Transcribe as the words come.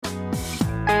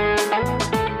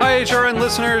HRN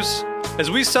listeners.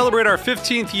 As we celebrate our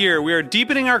 15th year, we are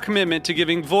deepening our commitment to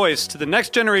giving voice to the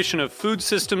next generation of food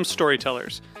systems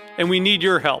storytellers, and we need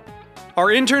your help. Our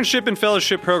internship and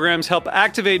fellowship programs help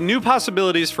activate new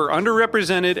possibilities for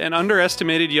underrepresented and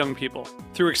underestimated young people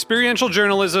through experiential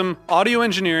journalism, audio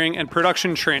engineering, and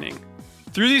production training.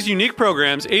 Through these unique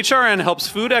programs, HRN helps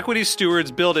food equity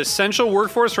stewards build essential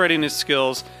workforce readiness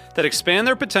skills that expand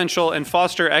their potential and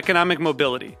foster economic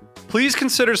mobility. Please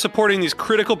consider supporting these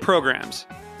critical programs.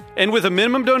 And with a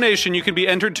minimum donation, you can be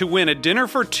entered to win a dinner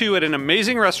for two at an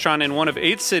amazing restaurant in one of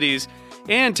 8 cities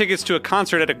and tickets to a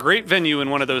concert at a great venue in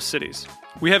one of those cities.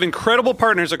 We have incredible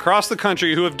partners across the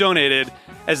country who have donated,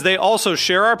 as they also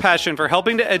share our passion for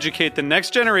helping to educate the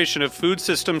next generation of food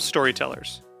systems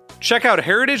storytellers. Check out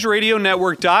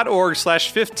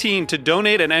heritageradionetwork.org/15 to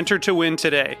donate and enter to win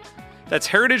today. That's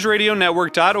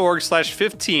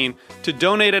heritageradionetwork.org/15 to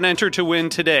donate and enter to win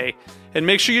today. And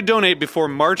make sure you donate before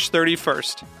March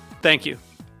 31st. Thank you.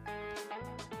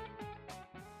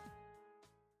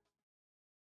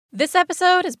 This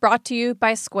episode is brought to you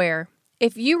by Square.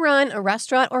 If you run a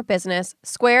restaurant or business,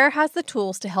 Square has the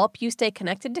tools to help you stay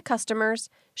connected to customers,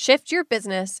 shift your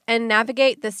business, and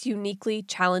navigate this uniquely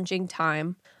challenging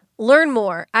time. Learn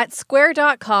more at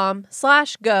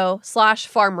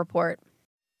square.com/go/farmreport.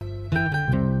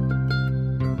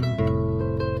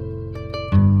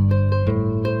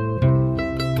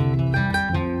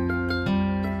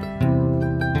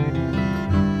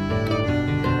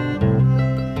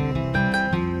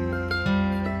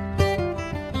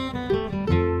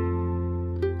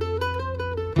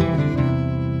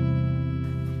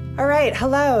 All right,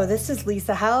 hello, this is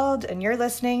Lisa Held, and you're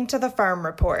listening to The Farm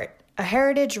Report, a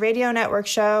Heritage Radio Network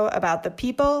show about the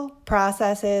people,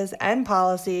 processes, and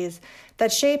policies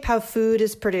that shape how food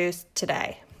is produced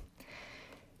today.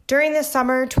 During this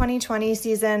summer 2020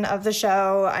 season of the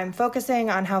show, I'm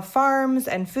focusing on how farms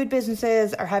and food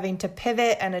businesses are having to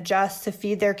pivot and adjust to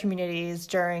feed their communities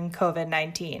during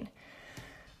COVID-19.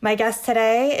 My guest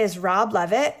today is Rob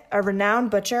Levitt, a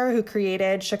renowned butcher who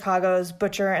created Chicago's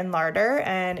Butcher and Larder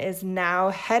and is now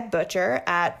head butcher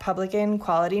at Publican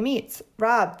Quality Meats.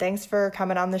 Rob, thanks for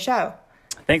coming on the show.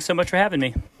 Thanks so much for having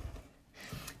me.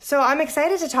 So I'm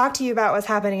excited to talk to you about what's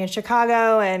happening in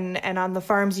Chicago and on the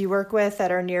farms you work with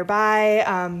that are nearby.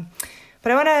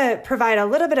 But I want to provide a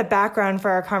little bit of background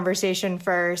for our conversation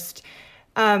first.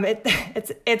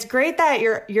 It's great that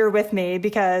you're with me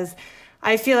because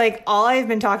I feel like all I've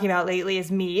been talking about lately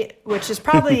is meat, which is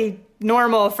probably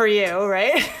normal for you,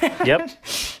 right? Yep.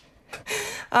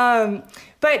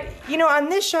 But, on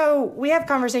this show, we have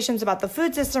conversations about the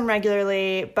food system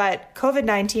regularly, but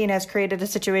COVID-19 has created a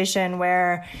situation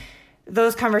where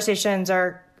those conversations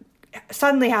are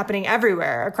suddenly happening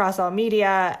everywhere across all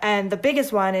media. And the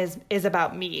biggest one is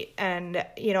about meat. And,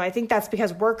 I think that's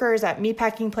because workers at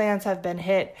meatpacking plants have been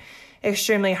hit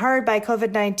extremely hard by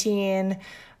COVID-19.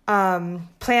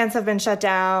 Plants have been shut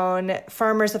down.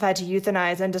 Farmers have had to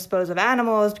euthanize and dispose of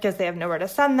animals because they have nowhere to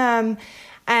send them.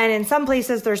 And in some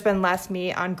places, there's been less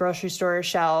meat on grocery store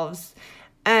shelves.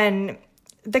 And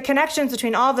the connections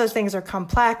between all of those things are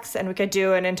complex, and we could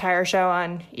do an entire show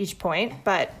on each point,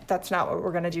 but that's not what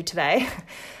we're going to do today.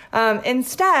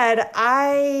 Instead,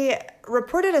 I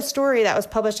reported a story that was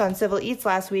published on Civil Eats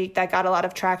last week that got a lot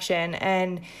of traction,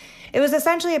 and it was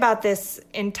essentially about this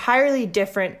entirely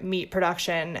different meat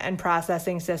production and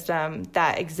processing system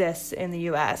that exists in the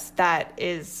U.S. that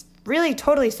is really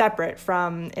totally separate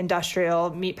from industrial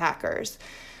meat packers.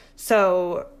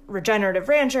 So regenerative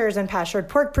ranchers and pastured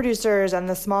pork producers and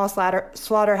the small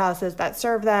slaughterhouses that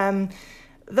serve them,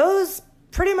 those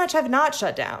pretty much have not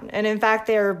shut down. And in fact,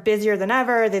 they're busier than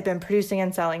ever. They've been producing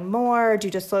and selling more due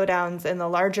to slowdowns in the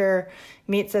larger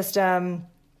meat system.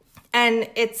 And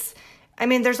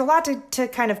there's a lot to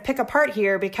kind of pick apart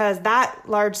here because that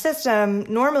large system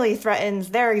normally threatens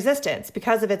their existence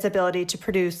because of its ability to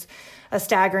produce a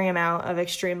staggering amount of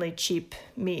extremely cheap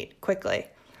meat quickly.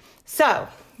 So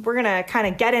we're going to kind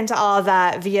of get into all of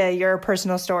that via your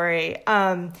personal story.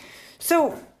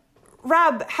 So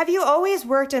Rob, have you always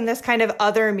worked in this kind of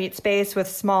other meat space with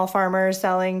small farmers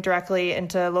selling directly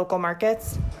into local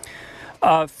markets?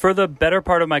 For the better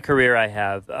part of my career, I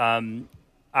have.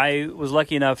 I was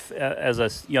lucky enough as a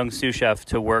young sous chef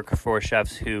to work for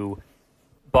chefs who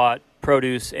bought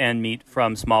produce and meat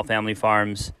from small family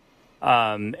farms,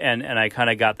 and I kind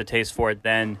of got the taste for it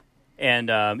then. And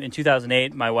in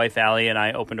 2008, my wife, Allie, and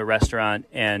I opened a restaurant,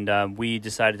 and we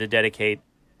decided to dedicate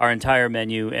our entire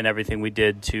menu and everything we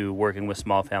did to working with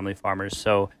small family farmers.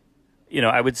 So,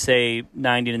 I would say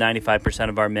 90 to 95%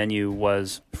 of our menu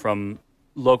was from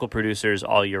local producers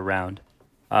all year round.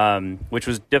 Which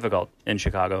was difficult in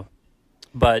Chicago.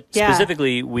 But Yeah.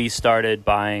 specifically, we started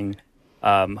buying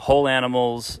whole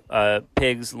animals,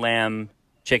 pigs, lamb,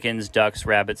 chickens, ducks,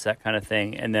 rabbits, that kind of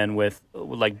thing. And then with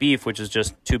like beef, which is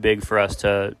just too big for us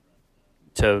to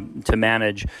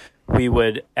manage, we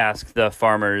would ask the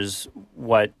farmers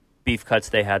what beef cuts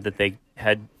they had that they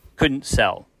couldn't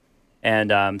sell.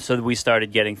 And so we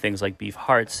started getting things like beef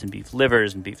hearts and beef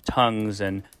livers and beef tongues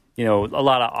and, a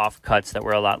lot of offcuts that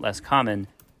were a lot less common.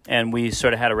 And we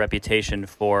sort of had a reputation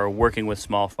for working with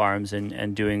small farms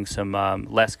and doing some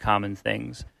less common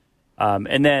things.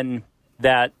 And then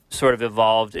that sort of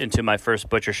evolved into my first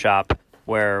butcher shop,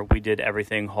 where we did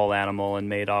everything whole animal and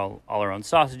made all our own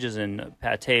sausages and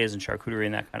pâtés and charcuterie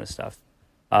and that kind of stuff.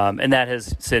 And that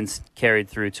has since carried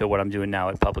through to what I'm doing now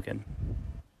at Publican.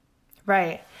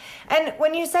 Right. And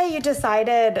when you say you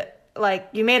decided, like,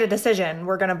 you made a decision,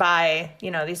 we're going to buy,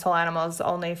 these whole animals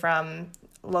only from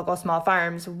local small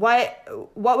farms, what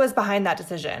was behind that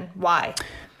decision? Why?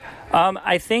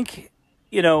 I think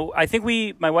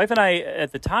my wife and I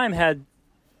at the time had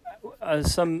I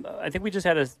think we just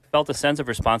felt a sense of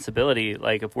responsibility.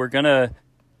 Like if we're gonna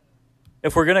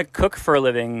cook for a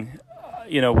living,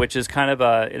 which is kind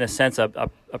of in a sense a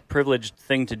privileged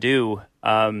thing to do.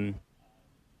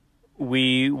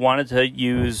 We wanted to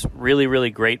use really,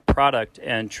 really great product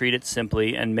and treat it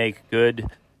simply and make good,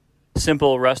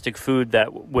 simple, rustic food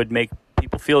that would make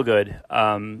people feel good.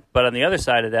 But on the other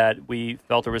side of that, we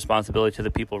felt a responsibility to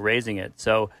the people raising it.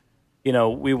 So,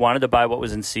 we wanted to buy what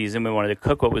was in season. We wanted to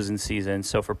cook what was in season.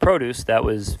 So for produce, that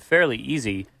was fairly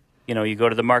easy. You go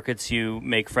to the markets, you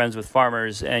make friends with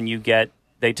farmers, and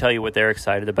they tell you what they're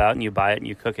excited about, and you buy it and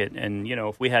you cook it. And,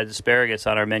 if we had asparagus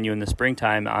on our menu in the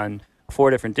springtime on 4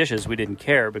 different dishes, we didn't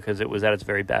care because it was at its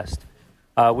very best.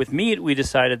 With meat, we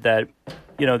decided that,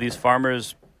 these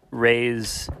farmers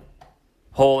raise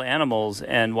whole animals,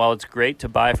 and while it's great to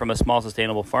buy from a small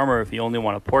sustainable farmer, if you only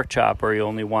want a pork chop or you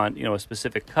only want a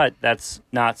specific cut, that's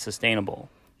not sustainable.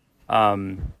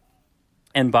 And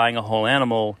buying a whole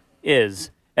animal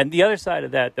is. And the other side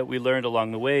of that we learned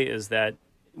along the way is that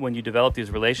when you develop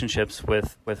these relationships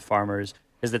with farmers,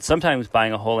 is that sometimes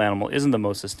buying a whole animal isn't the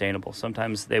most sustainable.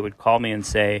 Sometimes they would call me and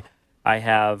say, I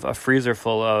have a freezer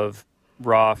full of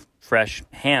raw, fresh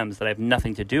hams that I have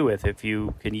nothing to do with. If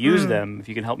you can use them, if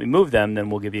you can help me move them,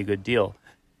 then we'll give you a good deal.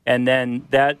 And then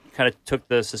that kind of took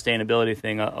the sustainability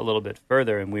thing a little bit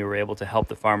further, and we were able to help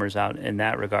the farmers out in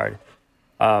that regard.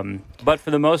 But for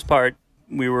the most part,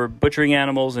 we were butchering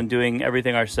animals and doing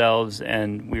everything ourselves,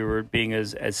 and we were being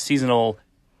as seasonal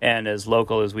and as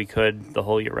local as we could the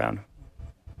whole year round.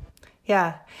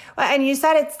 Yeah. And you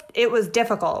said it was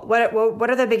difficult. What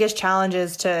are the biggest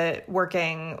challenges to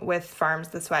working with farms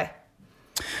this way?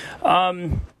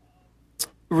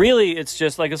 Really, it's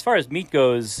just like, as far as meat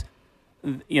goes,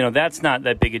 that's not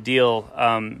that big a deal.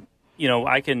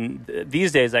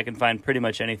 These days I can find pretty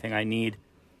much anything I need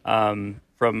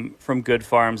from good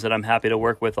farms that I'm happy to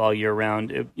work with all year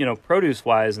round. Produce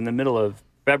wise, in the middle of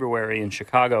February in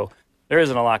Chicago, there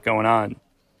isn't a lot going on.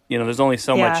 There's only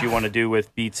so much you want to do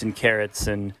with beets and carrots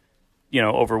and,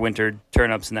 overwintered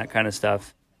turnips and that kind of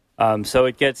stuff. So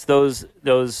it gets those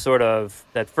sort of,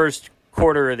 that first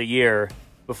quarter of the year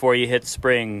before you hit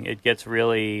spring, it gets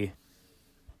really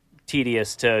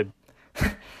tedious to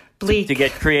Bleak. to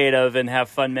get creative and have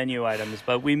fun menu items,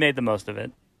 but we made the most of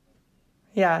it.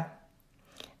 Yeah.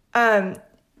 And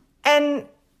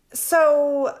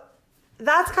so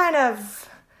that's kind of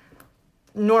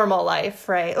normal life,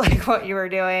 right? Like what you were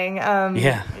doing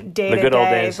day to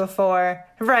day before.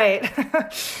 Right.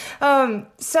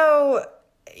 So,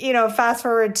 fast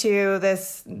forward to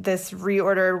this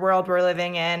reordered world we're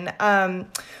living in.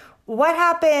 What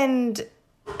happened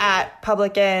at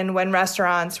Publican when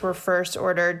restaurants were first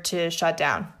ordered to shut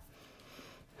down?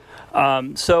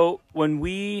 So when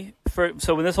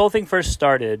this whole thing first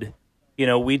started,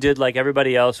 we did like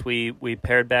everybody else. We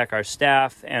pared back our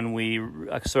staff and we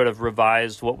sort of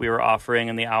revised what we were offering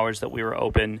and the hours that we were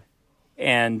open.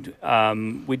 And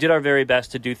we did our very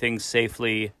best to do things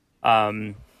safely,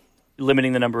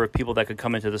 limiting the number of people that could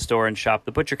come into the store and shop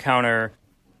the butcher counter,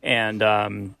 and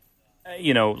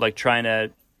like trying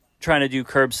to do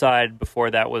curbside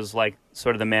before that was like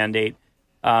sort of the mandate.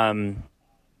 And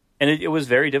it was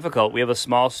very difficult. We have a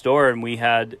small store and we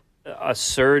had a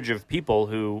surge of people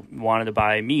who wanted to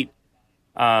buy meat.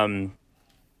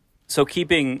 So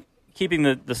keeping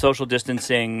the social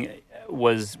distancing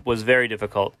was very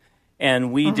difficult.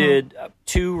 And we did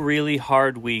 2 really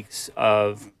hard weeks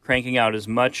of cranking out as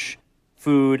much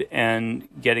food and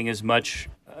getting as much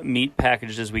meat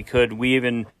packaged as we could. We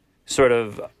even sort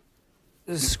of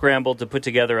scrambled to put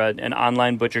together an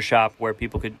online butcher shop where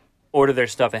people could order their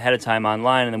stuff ahead of time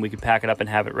online, and then we could pack it up and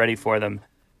have it ready for them.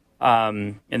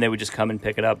 And they would just come and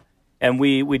pick it up. And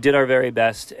we did our very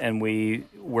best, and we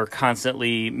were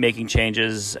constantly making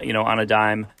changes, on a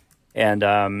dime.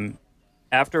 And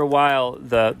after a while,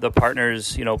 the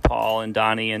partners, Paul and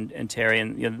Donnie and Terry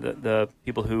and the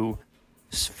people who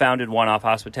founded One Off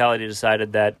Hospitality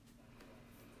decided that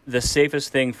the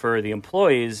safest thing for the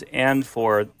employees and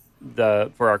for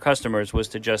our customers was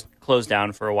to just close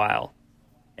down for a while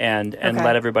and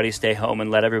let everybody stay home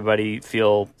and let everybody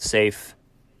feel safe.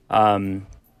 And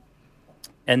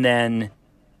then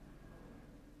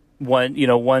some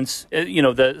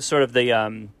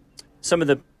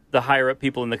of the higher up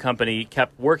people in the company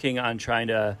kept working on trying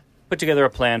to put together a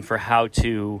plan for how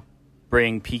to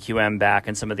bring PQM back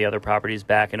and some of the other properties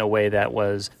back in a way that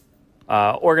was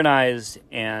organized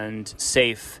and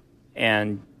safe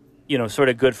and, sort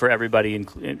of good for everybody,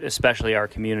 especially our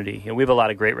community. We have a lot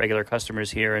of great regular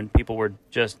customers here, and people were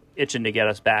just itching to get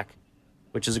us back,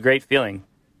 which is a great feeling.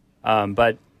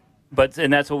 But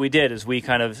that's what we did, is we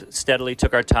kind of steadily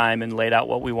took our time and laid out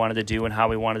what we wanted to do and how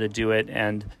we wanted to do it.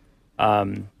 And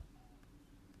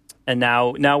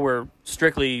now we're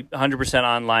strictly 100%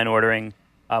 online ordering.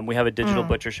 We have a digital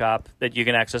butcher shop that you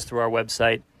can access through our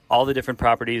website. All the different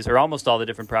properties, or almost all the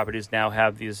different properties, now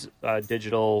have these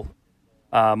digital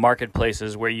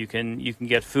marketplaces where you can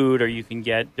get food or you can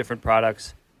get different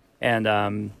products.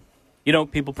 And,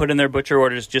 people put in their butcher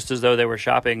orders just as though they were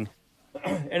shopping.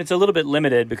 And it's a little bit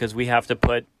limited because we have to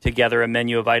put together a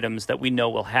menu of items that we know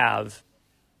we'll have.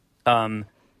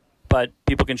 But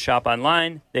people can shop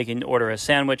online. They can order a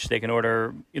sandwich. They can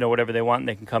order, whatever they want. And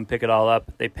they can come pick it all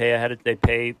up. They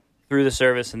pay through the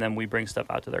service, and then we bring stuff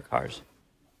out to their cars.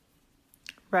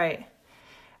 Right.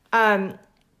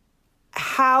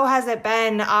 How has it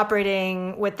been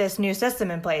operating with this new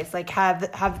system in place? Like,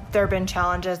 have there been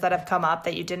challenges that have come up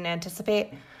that you didn't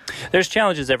anticipate? There's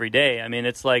challenges every day. I mean,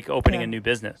 it's like opening a new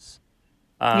business.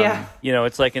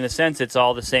 It's like, in a sense, it's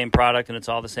all the same product and it's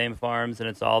all the same farms and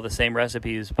it's all the same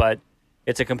recipes, but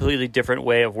it's a completely different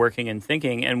way of working and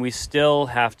thinking. And we still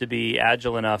have to be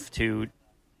agile enough to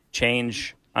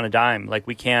change on a dime. Like,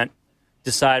 we can't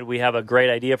decide we have a great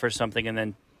idea for something and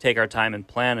then take our time and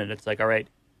plan it. It's like, all right,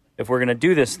 if we're going to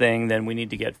do this thing, then we need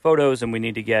to get photos and we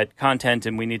need to get content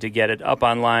and we need to get it up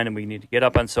online and we need to get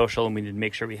up on social and we need to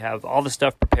make sure we have all the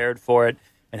stuff prepared for it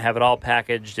and have it all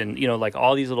packaged. And,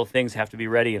 all these little things have to be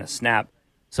ready in a snap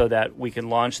so that we can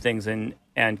launch things and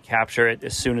capture it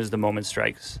as soon as the moment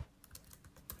strikes.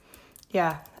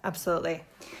 Yeah, absolutely.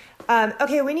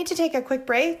 Okay, we need to take a quick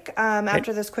break.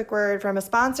 After this quick word from a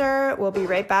sponsor, we'll be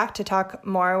right back to talk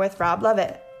more with Rob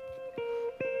Levitt.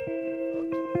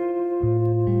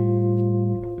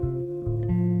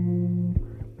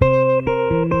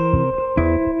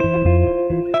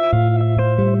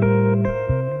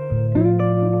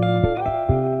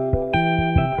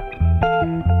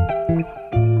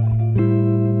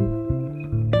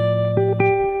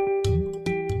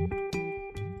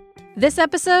 This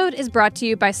episode is brought to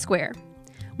you by Square.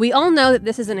 We all know that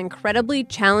this is an incredibly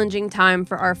challenging time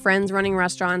for our friends running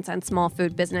restaurants and small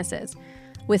food businesses.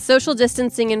 With social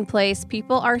distancing in place,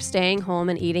 people are staying home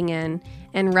and eating in,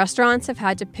 and restaurants have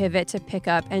had to pivot to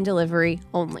pickup and delivery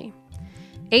only.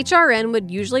 HRN would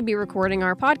usually be recording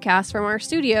our podcast from our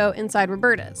studio inside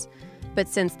Roberta's. But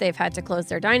since they've had to close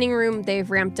their dining room, they've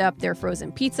ramped up their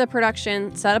frozen pizza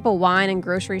production, set up a wine and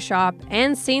grocery shop,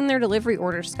 and seen their delivery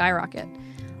orders skyrocket.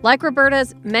 Like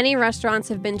Roberta's, many restaurants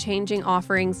have been changing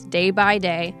offerings day by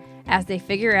day as they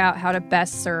figure out how to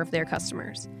best serve their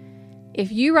customers.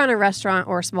 If you run a restaurant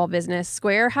or small business,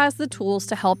 Square has the tools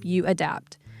to help you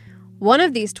adapt. One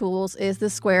of these tools is the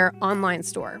Square online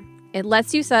store. It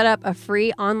lets you set up a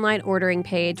free online ordering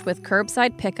page with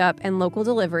curbside pickup and local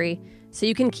delivery so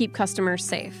you can keep customers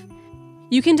safe.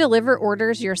 You can deliver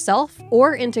orders yourself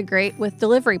or integrate with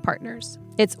delivery partners.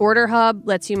 Its Order Hub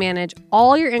lets you manage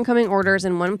all your incoming orders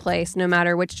in one place, no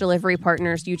matter which delivery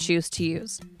partners you choose to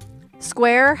use.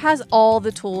 Square has all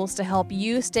the tools to help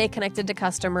you stay connected to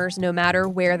customers no matter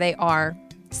where they are.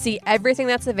 See everything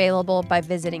that's available by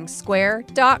visiting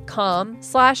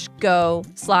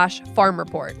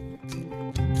square.com/go/farmreport.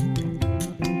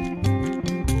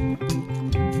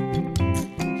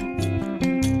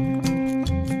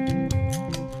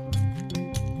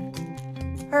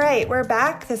 All right, we're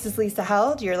back. This is Lisa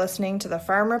Held. You're listening to the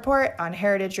Farm Report on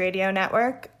Heritage Radio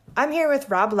Network. I'm here with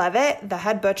Rob Levitt, the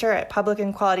head butcher at Public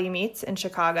and Quality Meats in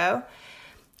Chicago.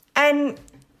 And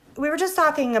we were just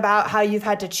talking about how you've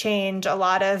had to change a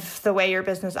lot of the way your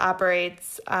business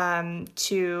operates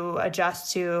to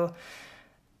adjust to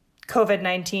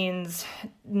COVID-19's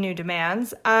new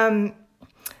demands.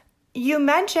 You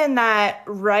mentioned that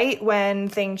right when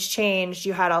things changed,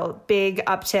 you had a big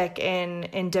uptick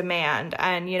in demand.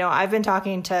 And, I've been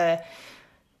talking to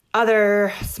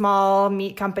other small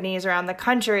meat companies around the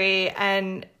country,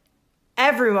 and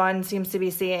everyone seems to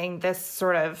be seeing this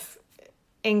sort of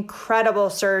incredible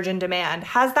surge in demand.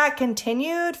 Has that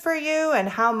continued for you, and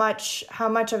how much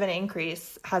of an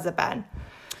increase has it been?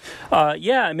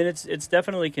 Yeah, I mean, it's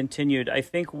definitely continued. I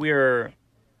think we're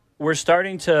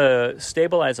starting to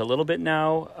stabilize a little bit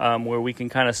now, where we can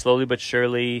kind of slowly but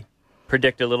surely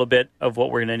predict a little bit of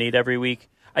what we're going to need every week.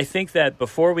 I think that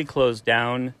before we closed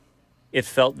down, it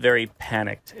felt very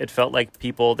panicked. It felt like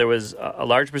there was a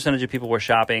large percentage of people were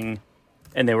shopping,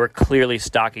 and they were clearly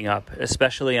stocking up,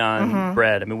 especially on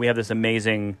bread. I mean, we have this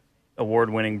amazing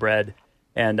award-winning bread,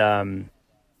 and,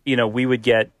 we would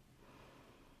get,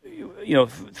 4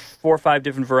 or 5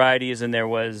 different varieties, and there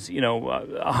was,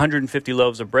 150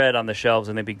 loaves of bread on the shelves,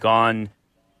 and they'd be gone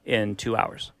in 2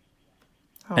 hours.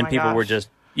 Oh, and my people gosh.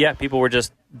 people were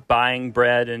just buying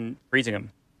bread and freezing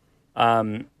them.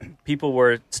 People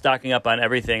were stocking up on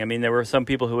everything. I mean, there were some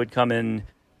people who would come in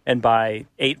and buy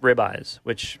 8 ribeyes,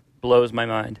 which blows my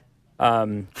mind.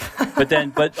 But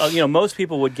most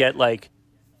people would get like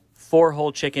 4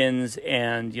 whole chickens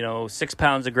and, 6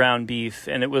 pounds of ground beef.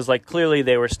 And it was like, clearly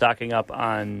they were stocking up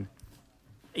on,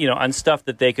 on stuff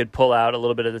that they could pull out a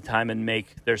little bit at a time and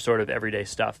make their sort of everyday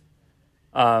stuff.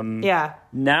 Yeah.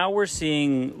 Now we're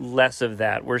seeing less of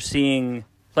that. We're seeing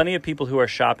plenty of people who are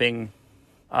shopping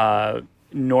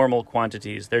normal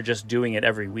quantities. They're just doing it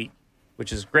every week,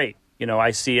 which is great.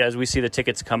 As we see the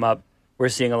tickets come up, we're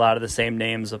seeing a lot of the same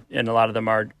names, and a lot of them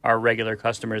are regular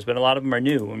customers, but a lot of them are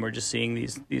new, and we're just seeing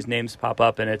these names pop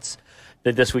up. And it's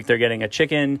that this week they're getting a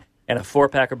chicken and a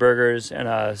 4-pack of burgers and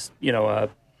a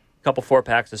couple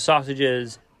 4-packs of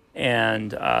sausages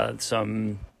and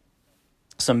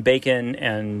some bacon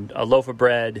and a loaf of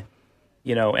bread,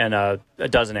 and a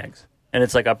dozen eggs. And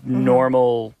it's like a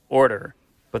normal order,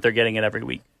 but they're getting it every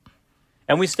week.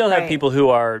 And we still have people who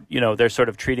are, they're sort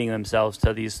of treating themselves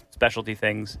to these specialty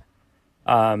things,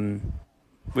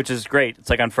 which is great. It's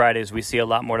like on Fridays, we see a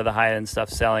lot more of the high-end stuff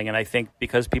selling. And I think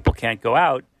because people can't go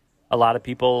out, a lot of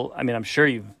people, I mean, I'm sure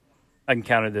you've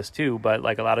encountered this too, but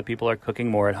like a lot of people are cooking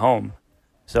more at home.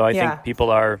 So I think people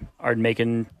are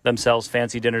making themselves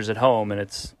fancy dinners at home, and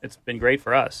it's been great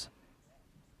for us.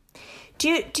 Do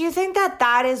you think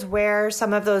that is where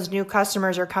some of those new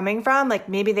customers are coming from? Like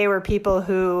maybe they were people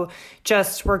who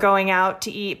just were going out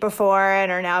to eat before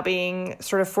and are now being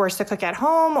sort of forced to cook at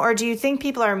home? Or do you think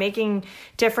people are making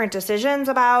different decisions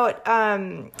about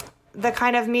the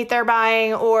kind of meat they're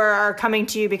buying, or are coming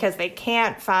to you because they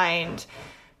can't find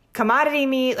commodity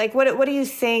meat? Like what do you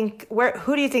think,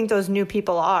 who do you think those new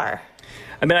people are?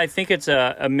 I mean, I think it's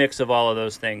a mix of all of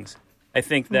those things. I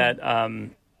think that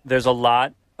there's a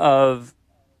lot of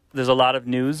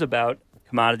news about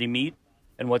commodity meat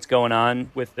and what's going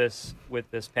on with this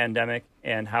pandemic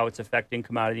and how it's affecting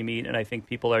commodity meat. And I think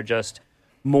people are just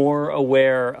more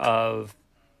aware of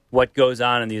what goes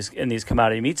on in these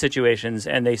commodity meat situations,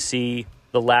 and they see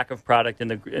the lack of product in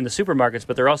the supermarkets,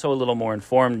 but they're also a little more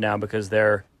informed now because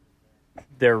they're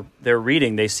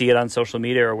reading, they see it on social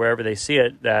media or wherever they see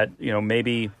it, that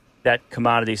maybe that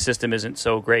commodity system isn't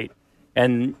so great.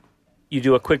 And you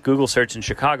do a quick Google search in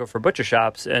Chicago for butcher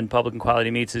shops, and Public and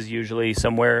Quality Meats is usually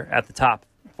somewhere at the top,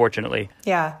 fortunately.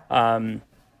 Yeah.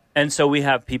 And so we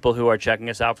have people who are checking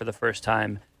us out for the first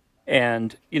time.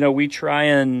 And,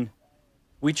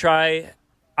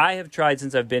 I have tried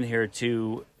since I've been here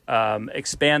to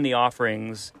expand the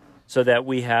offerings so that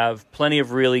we have plenty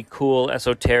of really cool,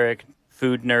 esoteric,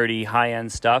 food nerdy,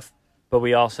 high-end stuff, but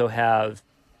we also have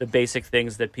the basic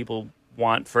things that people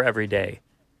want for every day.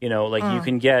 You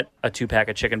can get a 2-pack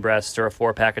of chicken breasts or a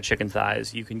 4-pack of chicken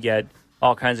thighs. You can get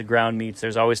all kinds of ground meats.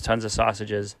 There's always tons of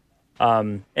sausages.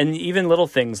 And even little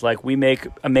things like we make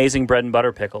amazing bread and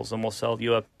butter pickles, and we'll sell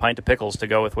you a pint of pickles to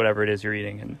go with whatever it is you're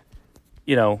eating. And,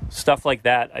 stuff like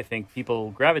that, I think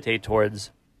people gravitate towards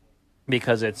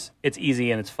because it's easy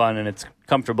and it's fun and it's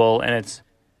comfortable and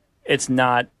it's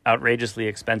not outrageously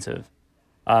expensive.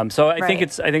 So I think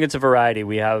it's a variety.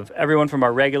 We have everyone from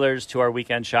our regulars to our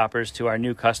weekend shoppers to our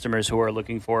new customers who are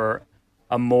looking for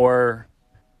a more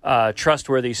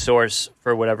trustworthy source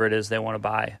for whatever it is they want to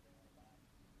buy.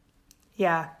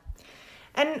 Yeah.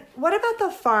 And what about the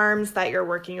farms that you're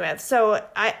working with? So,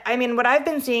 I mean, what I've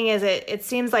been seeing is it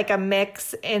seems like a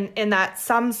mix in that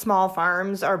some small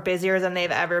farms are busier than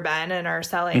they've ever been and are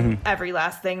selling every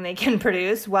last thing they can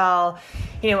produce, while,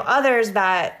 others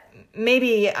that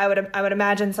maybe I would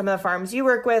imagine some of the farms you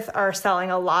work with are selling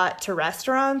a lot to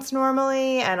restaurants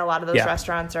normally, and a lot of those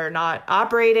restaurants are not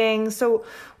operating. So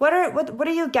what are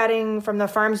you getting from the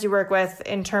farms you work with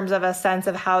in terms of a sense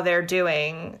of how they're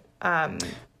doing? I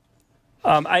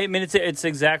mean, it's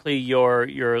exactly your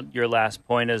last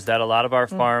point, is that a lot of our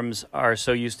farms are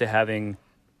so used to having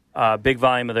big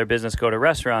volume of their business go to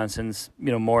restaurants, and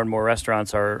more and more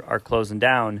restaurants are closing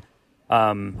down.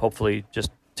 Hopefully,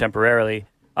 just temporarily.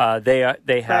 They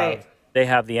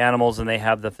have the animals and they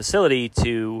have the facility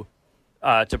to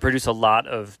produce a lot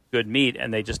of good meat,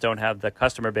 and they just don't have the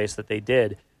customer base that they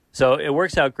did. So it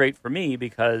works out great for me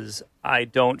because I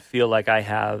don't feel like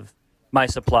my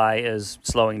supply is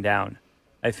slowing down.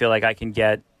 I feel like I can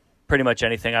get pretty much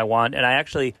anything I want,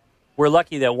 and we're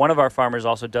lucky that one of our farmers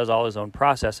also does all his own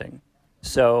processing,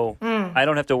 so I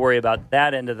don't have to worry about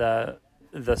that end of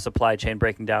the supply chain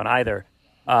breaking down either.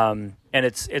 And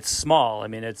it's small. I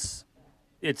mean, it's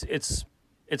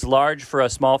large for a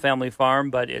small family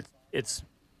farm, but it's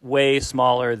way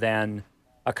smaller than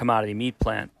a commodity meat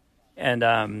plant.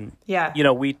 And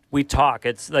we talk.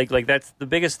 It's like that's the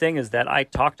biggest thing, is that I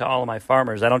talk to all of my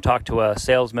farmers. I don't talk to a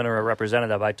salesman or a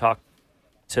representative. I talk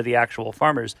to the actual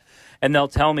farmers, and they'll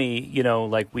tell me,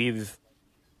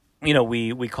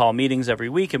 we call meetings every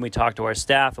week, and we talk to our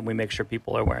staff, and we make sure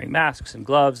people are wearing masks and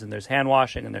gloves, and there's hand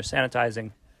washing and there's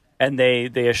sanitizing. And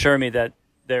they assure me that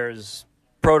there's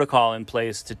protocol in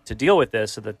place to deal with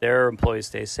this so that their employees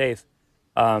stay safe.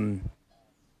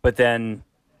 But then,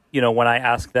 when I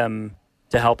ask them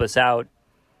to help us out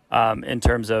in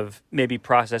terms of maybe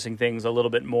processing things a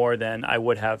little bit more than I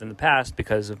would have in the past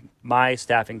because of my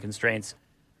staffing constraints,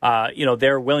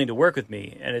 they're willing to work with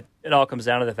me. And it all comes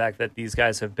down to the fact that these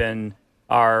guys have been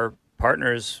our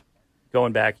partners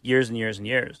going back years and years and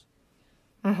years.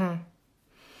 Mm-hmm.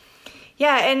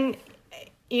 Yeah. And,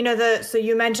 so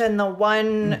you mentioned the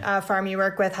one farm you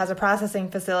work with has a processing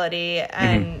facility,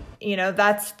 and,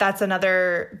 that's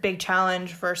another big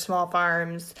challenge for small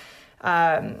farms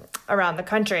around the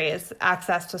country is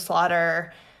access to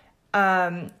slaughter.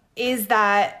 Is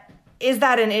that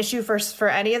an issue for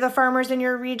any of the farmers in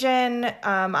your region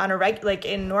on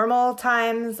in normal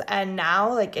times and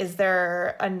now? Is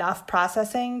there enough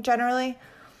processing generally?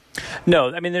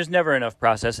 No, I mean, there's never enough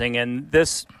processing, and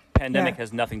this pandemic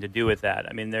has nothing to do with that.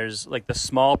 I mean, there's the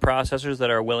small processors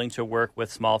that are willing to work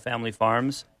with small family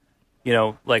farms,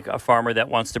 like a farmer that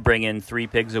wants to bring in 3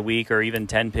 pigs a week or even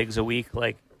 10 pigs a week.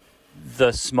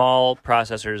 The small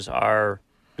processors are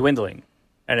dwindling,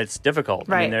 and it's difficult.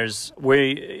 Right. I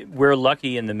mean, we're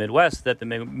lucky in the Midwest that the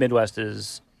Midwest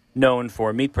is known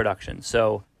for meat production.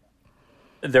 So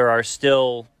there are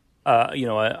still,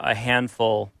 a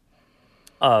handful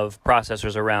of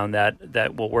processors around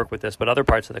that will work with this, but other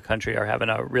parts of the country are having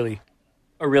a really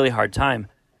hard time.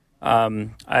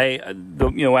 I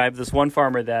have this one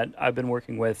farmer that I've been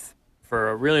working with for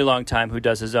a really long time who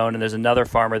does his own, and there's another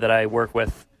farmer that I work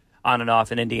with on and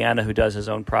off in Indiana who does his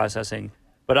own processing.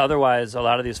 But otherwise, a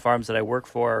lot of these farms that I work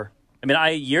for,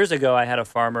 years ago I had a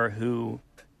farmer who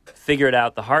figured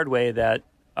out the hard way that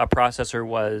a processor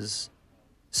was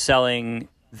selling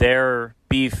their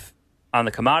beef on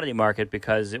the commodity market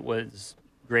because it was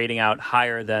grading out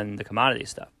higher than the commodity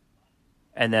stuff.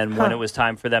 And then when it was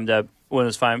time for when it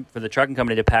was time for the trucking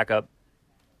company to pack up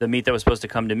the meat that was supposed to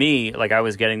come to me, I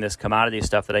was getting this commodity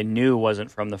stuff that I knew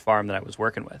wasn't from the farm that I was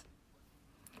working with.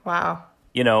 Wow.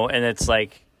 And it's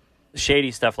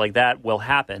shady stuff like that will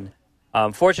happen.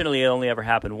 Fortunately, it only ever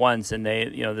happened once, and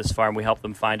this farm, we helped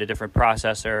them find a different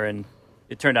processor, and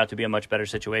it turned out to be a much better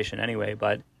situation anyway.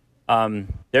 But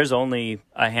there's only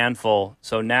a handful,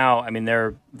 so now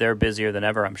they're busier than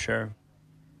ever, I'm sure.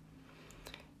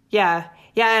 Yeah,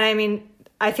 and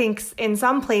I think in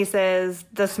some places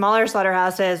the smaller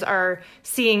slaughterhouses are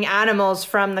seeing animals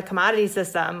from the commodity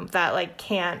system that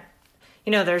can't.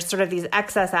 There's sort of these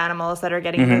excess animals that are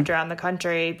getting moved around the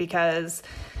country because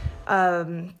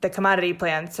the commodity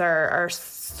plants are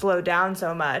slowed down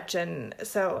so much, and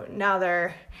so now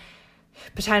they're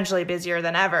potentially busier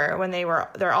than ever when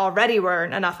there already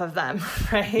weren't enough of them,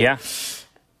 right? Yeah.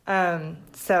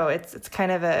 So it's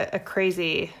kind of a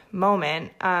crazy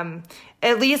moment,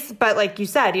 at least, but like you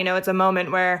said, it's a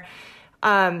moment where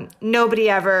nobody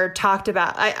ever talked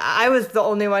about. I was the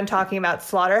only one talking about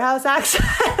slaughterhouse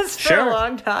access for a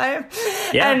long time,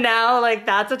 and now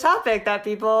that's a topic that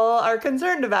people are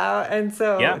concerned about, and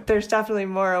so there's definitely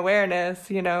more awareness.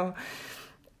 So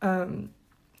do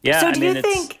you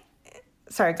think?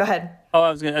 Sorry, go ahead. Oh,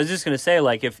 I was just going to say,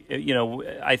 if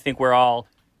I think we're all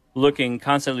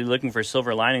constantly looking for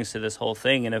silver linings to this whole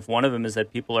thing, and if one of them is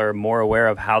that people are more aware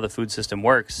of how the food system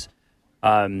works,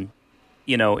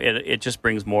 it just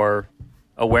brings more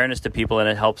awareness to people, and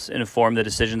it helps inform the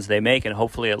decisions they make, and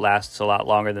hopefully it lasts a lot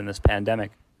longer than this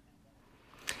pandemic.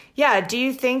 Yeah. Do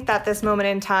you think that this moment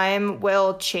in time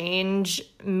will change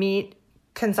meat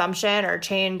consumption or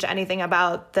change anything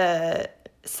about the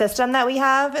system that we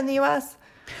have in the U.S.?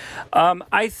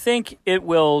 I think it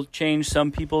will change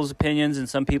some people's opinions and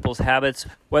some people's habits.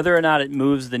 Whether or not it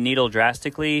moves the needle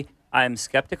drastically, I'm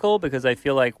skeptical, because I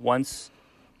feel like once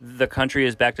the country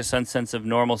is back to some sense of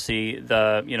normalcy,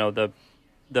 the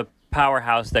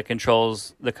powerhouse that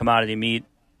controls the commodity meat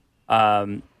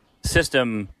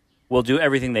system will do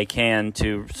everything they can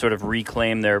to sort of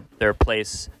reclaim their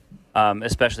place,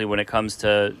 especially when it comes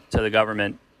to the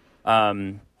government.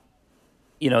 That's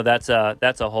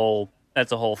a whole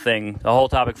thing, a whole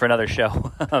topic for another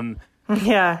show.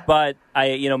 Yeah. But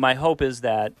my hope is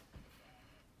that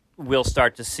we'll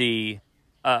start to see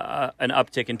an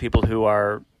uptick in people who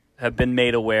have been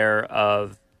made aware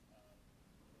of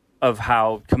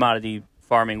how commodity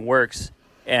farming works,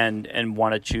 and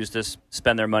want to choose to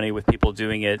spend their money with people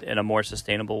doing it in a more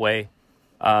sustainable way.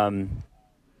 I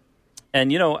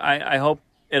hope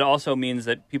it also means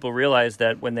that people realize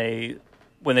that when they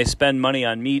spend money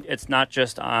on meat, it's not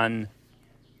just on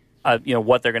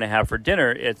what they're going to have for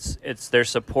dinner. It's they're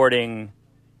supporting,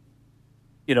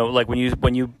 like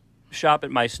when you shop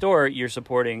at my store, you're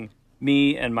supporting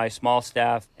me and my small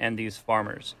staff and these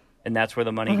farmers, and that's where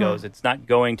the money goes. It's not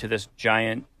going to this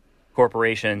giant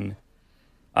corporation.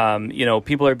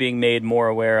 People are being made more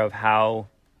aware of how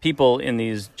people in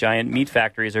these giant meat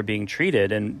factories are being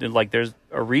treated, and there's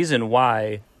a reason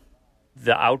why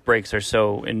the outbreaks are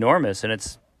so enormous, and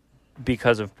it's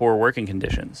because of poor working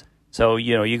conditions. So,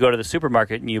 you go to the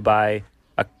supermarket and you buy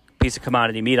a piece of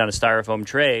commodity meat on a styrofoam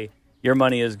tray, your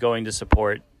money is going to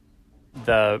support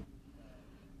these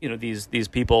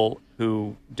people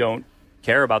who don't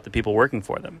care about the people working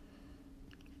for them.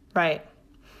 Right.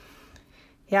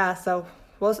 Yeah, so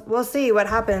we'll see what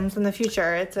happens in the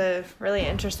future. It's a really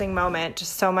interesting moment,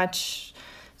 just so much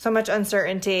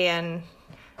uncertainty, and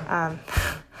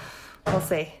we'll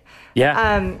see.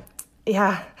 Yeah.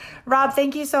 Yeah. Rob,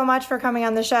 thank you so much for coming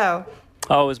on the show.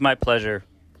 Oh, it was my pleasure.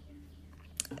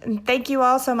 And thank you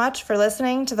all so much for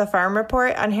listening to the Farm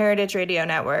Report on Heritage Radio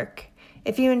Network.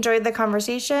 If you enjoyed the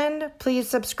conversation, please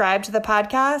subscribe to the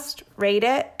podcast, rate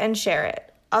it, and share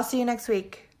it. I'll see you next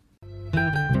week.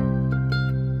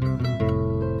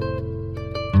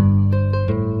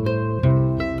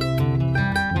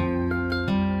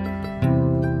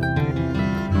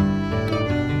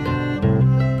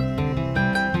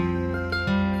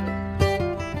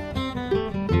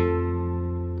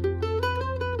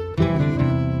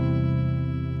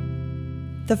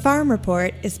 The Farm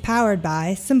Report is powered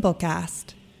by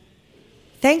Simplecast.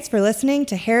 Thanks for listening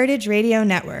to Heritage Radio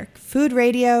Network, food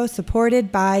radio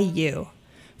supported by you.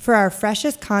 For our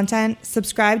freshest content,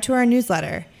 subscribe to our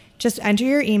newsletter. Just enter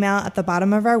your email at the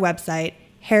bottom of our website,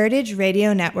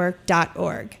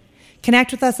 heritageradionetwork.org.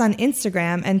 Connect with us on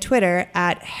Instagram and Twitter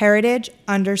at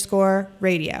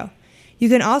heritage_radio. You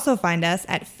can also find us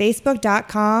at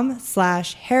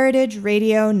facebook.com/Heritage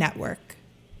Radio Network.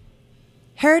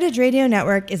 Heritage Radio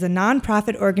Network is a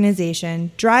nonprofit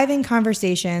organization driving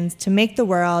conversations to make the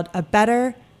world a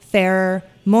better, fairer,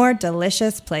 more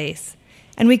delicious place.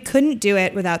 And we couldn't do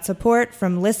it without support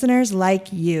from listeners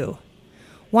like you.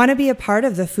 Want to be a part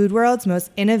of the food world's most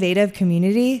innovative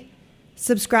community?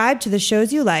 Subscribe to the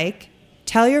shows you like,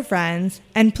 tell your friends,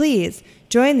 and please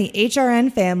join the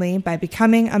HRN family by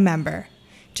becoming a member.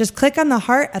 Just click on the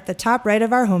heart at the top right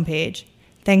of our homepage.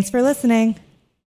 Thanks for listening.